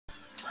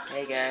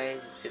Hey guys,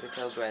 it's Super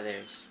Toe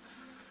Brothers.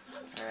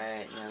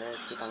 Alright, now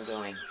let's keep on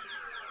going.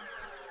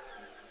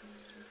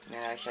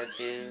 Now I shall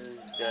do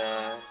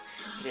the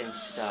hidden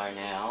star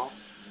now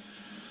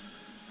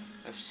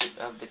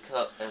of the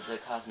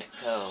Cosmic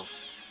Cove.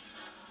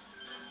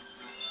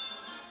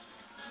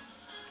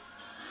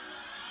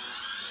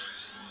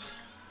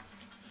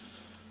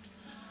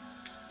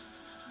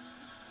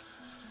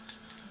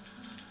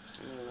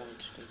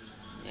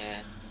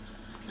 Yeah.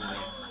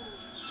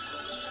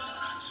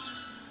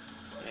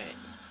 Alright,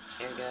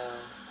 here we go.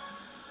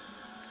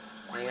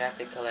 Now you have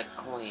to collect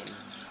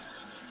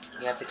coins.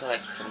 You have to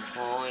collect some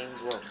coins.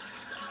 Whoa,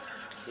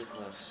 too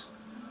close.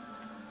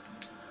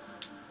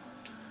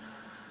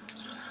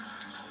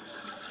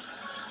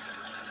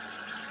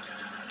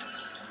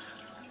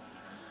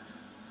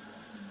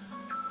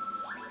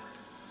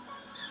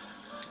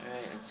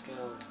 Alright, let's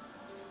go.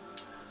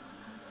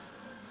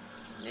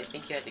 I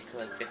think you had to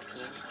collect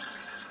 15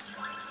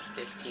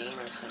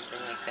 or something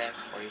like that.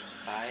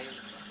 45.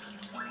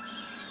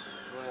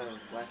 Whoa,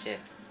 watch it.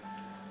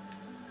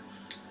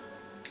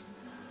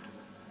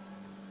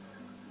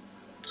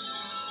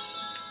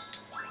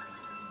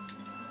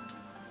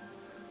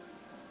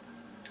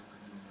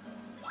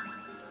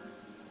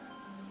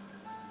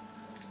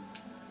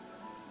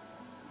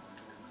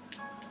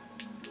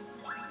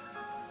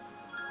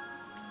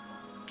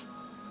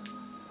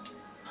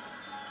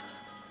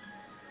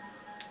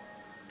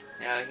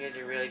 Now here's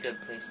a really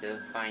good place to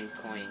find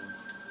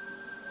coins.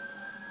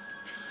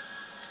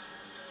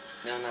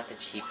 No, not the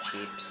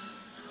cheaps.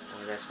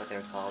 Well, that's what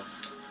they're called.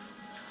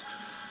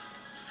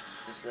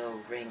 This little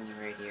ring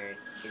right here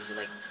gives you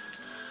like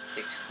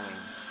 6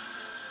 coins.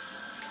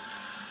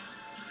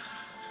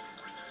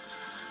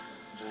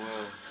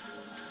 Whoa.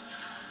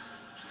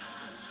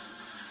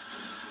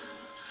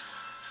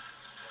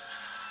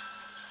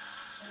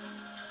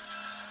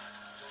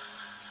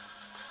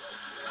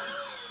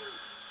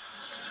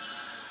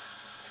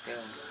 Let's go.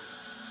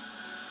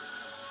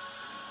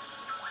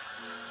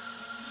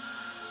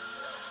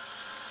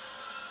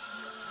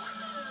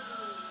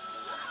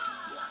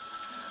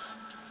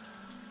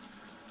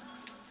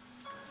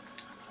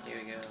 Here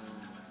we go.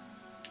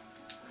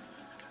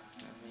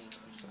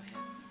 Let's go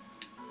ahead.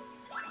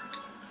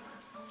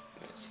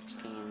 We got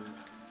 16.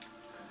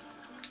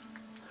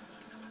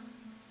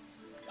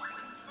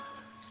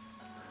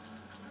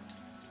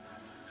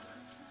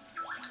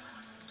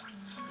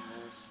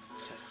 Let's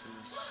check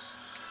this.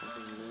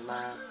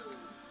 Luma.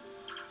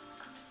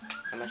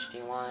 How much do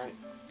you want?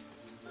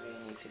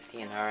 We need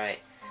 15.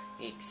 Alright.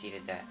 You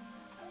exceeded that.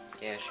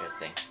 Yeah, sure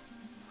thing.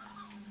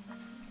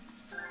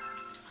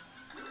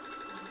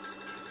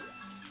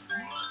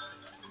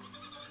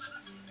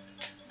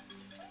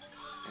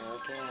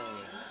 Okay.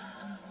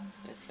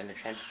 It's gonna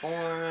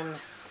transform.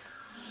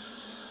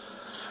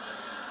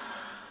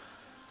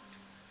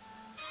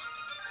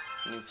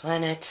 New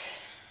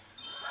planet.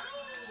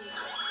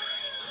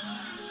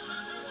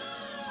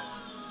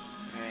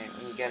 Alright,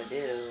 what you gotta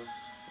do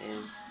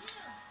is...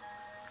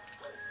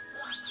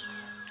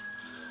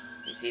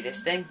 You see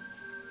this thing?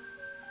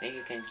 Think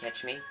you can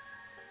catch me?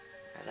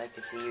 I'd like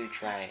to see you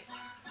try it.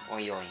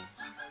 Oyoing.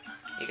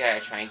 You gotta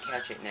try and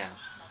catch it now.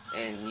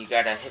 And you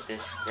gotta hit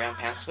this ground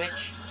pound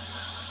switch.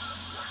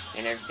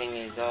 And everything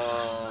is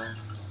all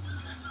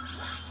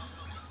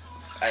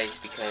ice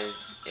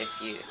because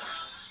if you...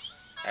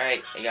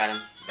 Alright, I got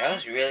him. That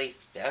was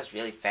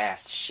really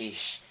fast.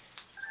 Sheesh.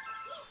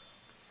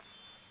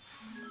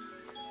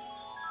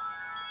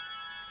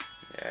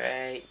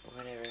 Alright,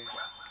 whatever.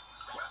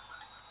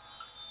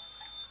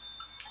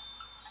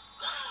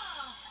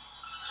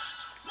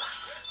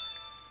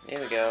 There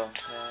we go.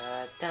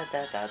 Da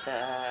da da da.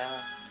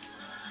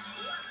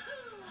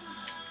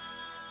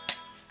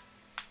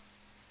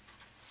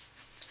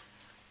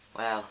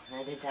 Wow,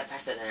 I did that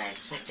faster than I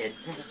expected.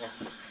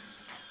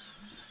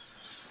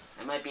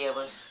 I might be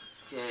able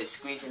to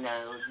squeeze in the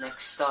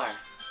next star.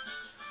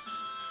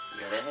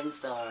 You got a hidden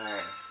star.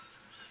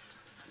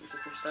 You get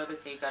some star,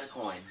 but you got a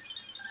coin.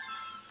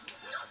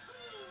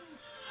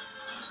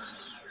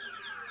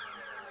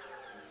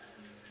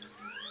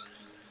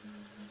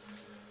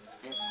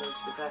 Let's go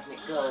to the Cosmic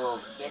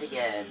Cove yet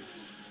again.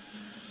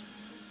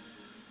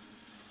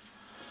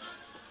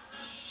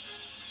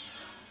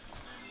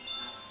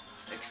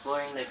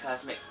 Exploring the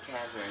Cosmic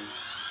Cavern.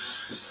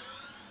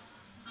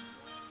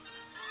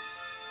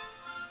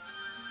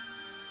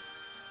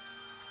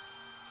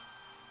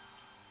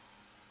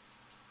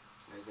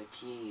 There's a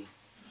key.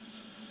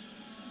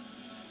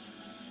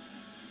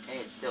 Hey,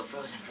 it's still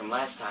frozen from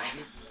last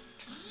time.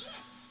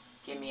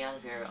 Get me out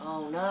of here.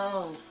 Oh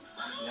no!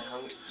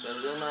 The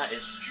Luma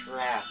is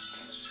trapped.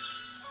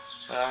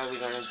 What are we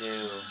gonna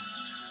do?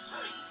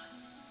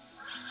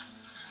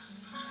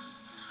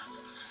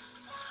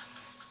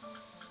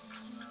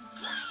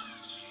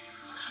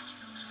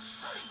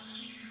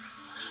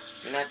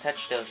 Do not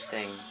touch those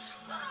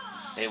things.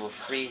 They will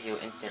freeze you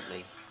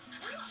instantly.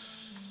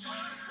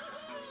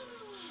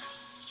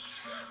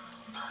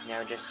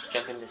 Now just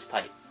jump in this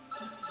pipe.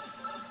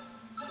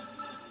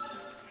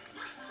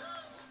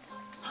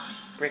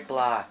 Brick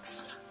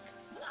blocks.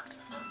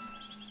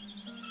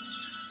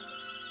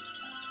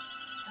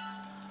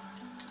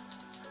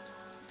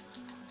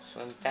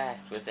 Swim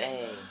fast with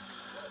A.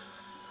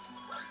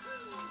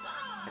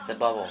 It's a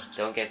bubble.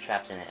 Don't get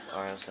trapped in it,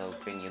 or else it'll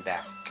bring you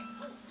back.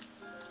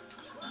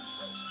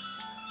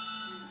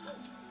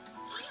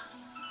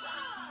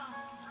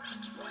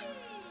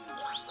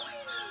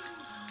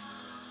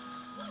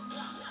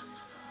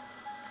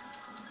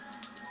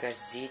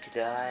 Press Z to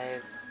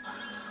dive.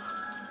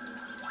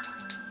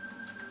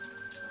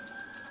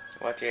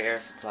 Watch your air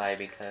supply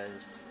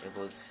because it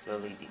will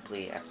slowly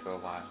deplete after a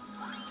while.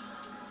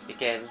 You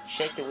can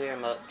shake the Wii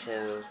remote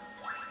to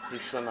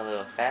swim a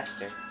little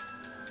faster.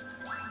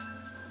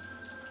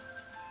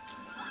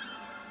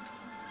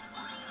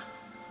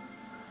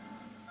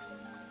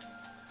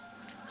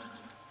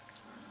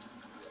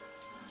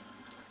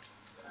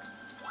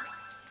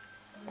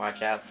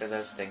 Watch out for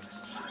those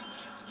things.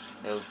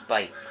 They'll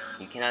bite.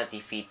 You cannot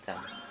defeat them.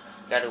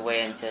 You gotta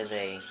wait until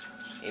they've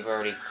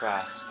already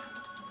crossed.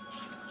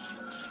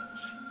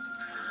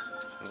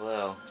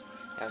 Whoa,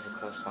 that was a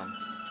close one.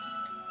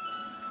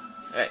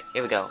 Alright,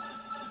 here we go.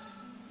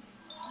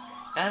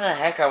 How the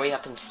heck are we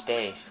up in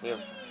space?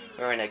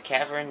 We're in a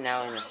cavern,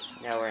 now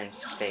we're in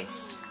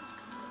space.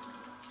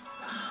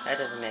 That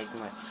doesn't make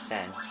much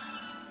sense.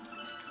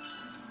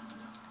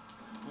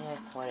 Yeah,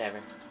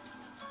 whatever.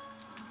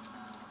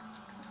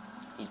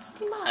 It's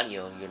the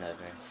Mario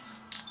universe.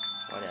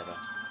 Whatever.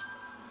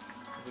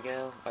 Here we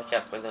go. Watch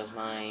out for those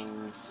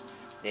mines.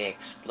 They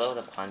explode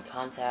upon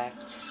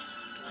contact.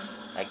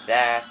 Like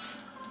that.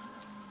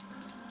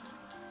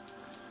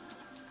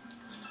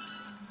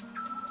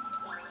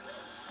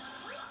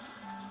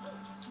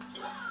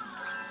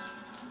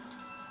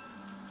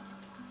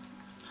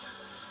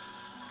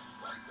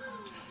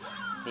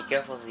 Be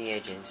careful of the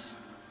edges,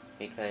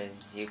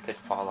 because you could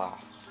fall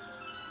off.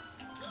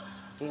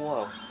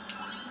 Whoa.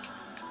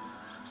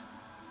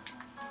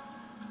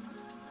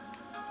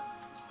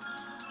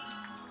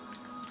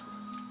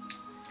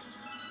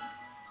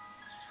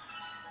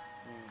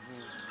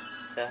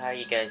 So how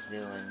you guys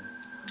doing?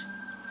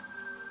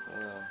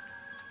 Whoa.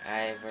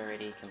 I've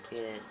already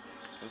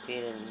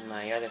completed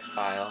my other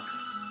file.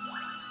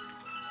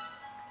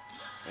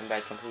 And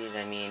by completed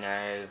I mean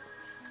I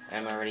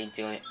already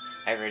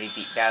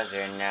beat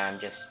Bowser, and now I'm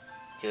just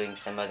doing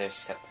some other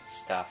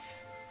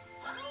stuff.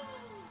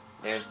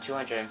 There's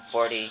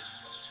 240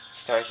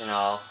 stars in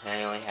all, and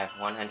I only have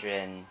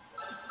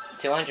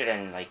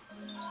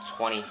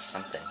 220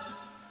 something.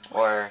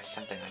 Or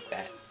something like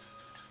that.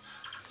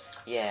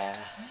 Yeah.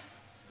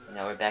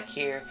 Now we're back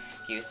here.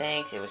 You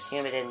think it was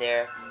humid in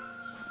there.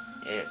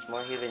 It's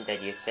more humid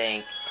than you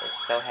think. We're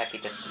so happy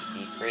to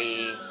be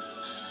free.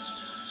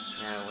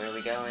 Now, where are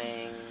we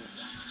going?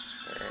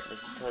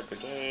 This is Toad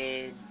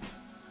Brigade.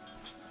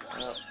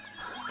 Oh,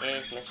 hey,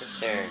 it's my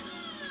sister.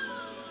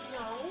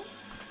 No.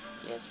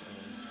 Yes, it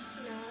is.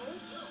 No.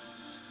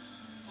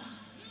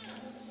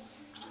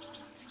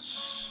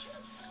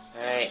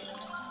 Alright.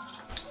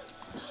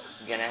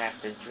 You're gonna have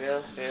to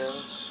drill through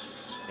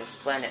this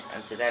planet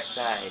onto that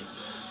side.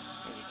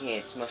 As you can see,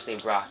 it's mostly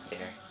rock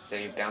there, so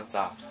you bounce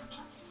off.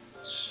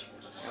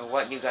 And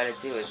what you gotta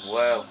do is,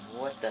 whoa,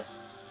 what the?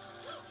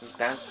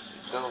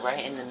 Just go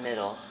right in the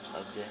middle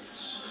of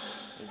this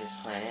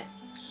planet.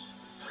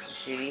 You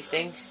see these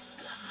things?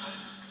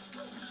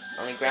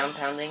 Only ground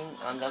pounding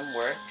on them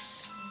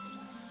works.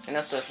 And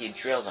also if you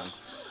drill them.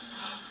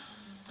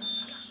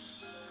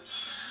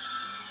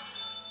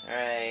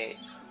 Alright,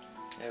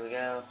 there we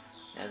go.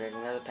 Now there's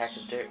another patch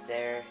of dirt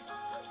there.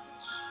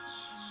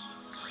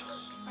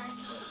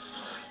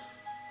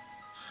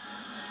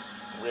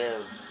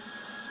 Whoa.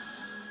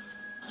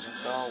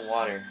 It's all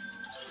water.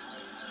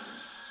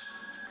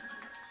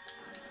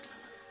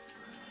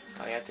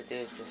 All you have to do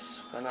is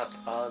just run up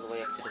all the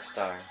way up to the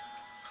star.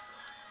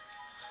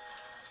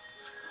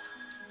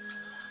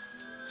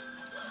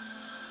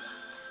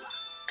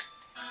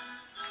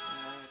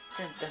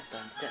 Dun, dun,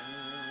 dun, dun.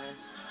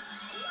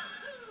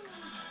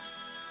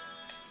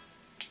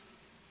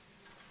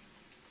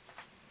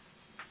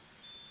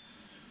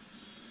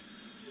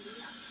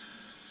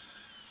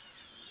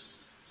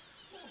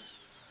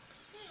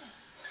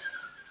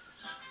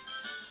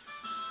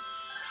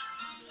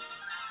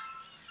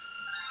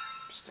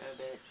 Star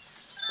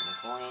bits, some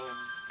coins.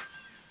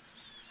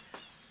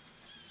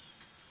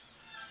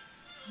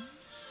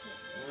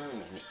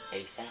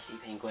 A sassy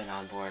penguin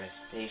on board a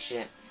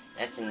spaceship.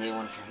 That's a new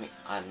one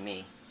on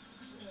me.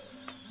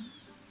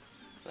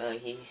 Well,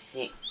 he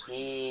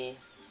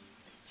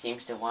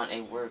seems to want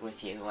a word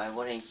with you. I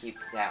wouldn't keep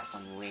that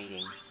one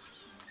waiting.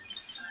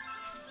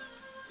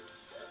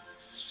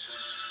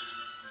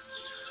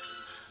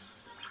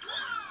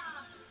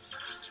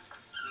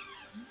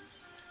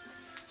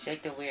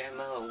 Shake the Wii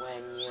remote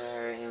when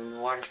you're in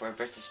water for a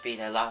burst of speed.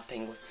 A lot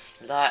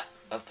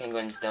of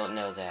penguins don't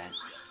know that.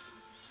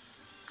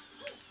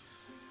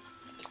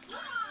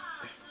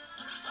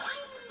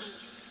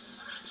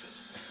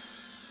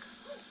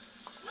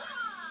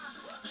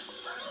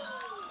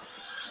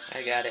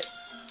 I got it.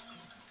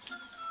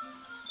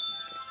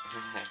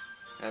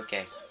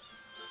 Okay.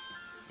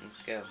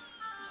 Let's go.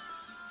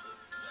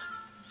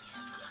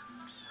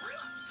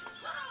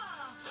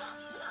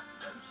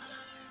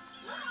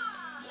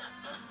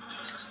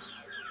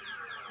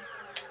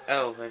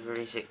 Oh, I've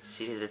already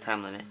exceeded the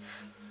time limit.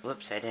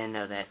 Whoops, I didn't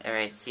know that.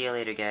 Alright, see you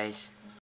later, guys.